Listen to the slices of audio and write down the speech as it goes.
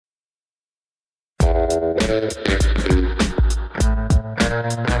Man.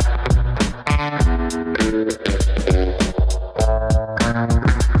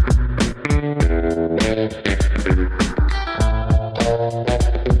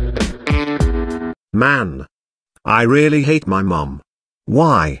 I really hate my mom.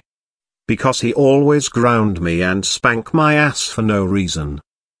 Why? Because he always ground me and spank my ass for no reason.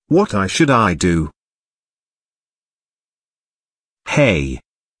 What should I do? Hey.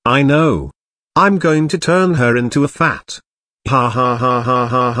 I know. I'm going to turn her into a fat. Ha ha ha ha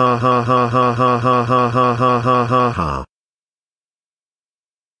ha ha ha ha ha ha ha ha ha ha ha ha.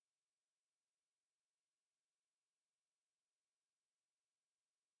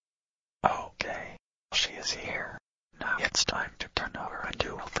 Okay, she is here. Now it's time to turn over and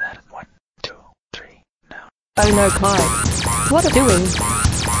do that. 1, 2, 3, now. Oh no, Clyde. What are you doing?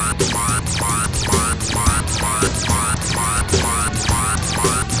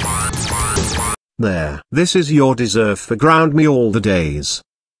 There. This is your deserve for ground me all the days.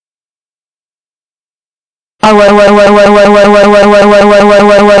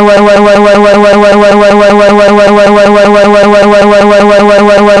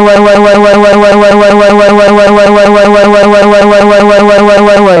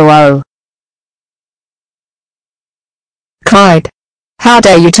 Clyde. How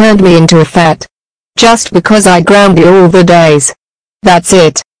dare you turned me into a fat? Just because I ground you all the days. That's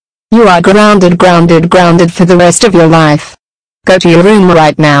it. You are grounded for the rest of your life. Go to your room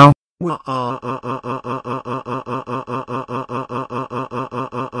right now. Where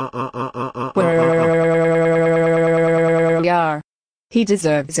you are. He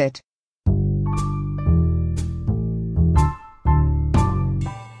deserves it.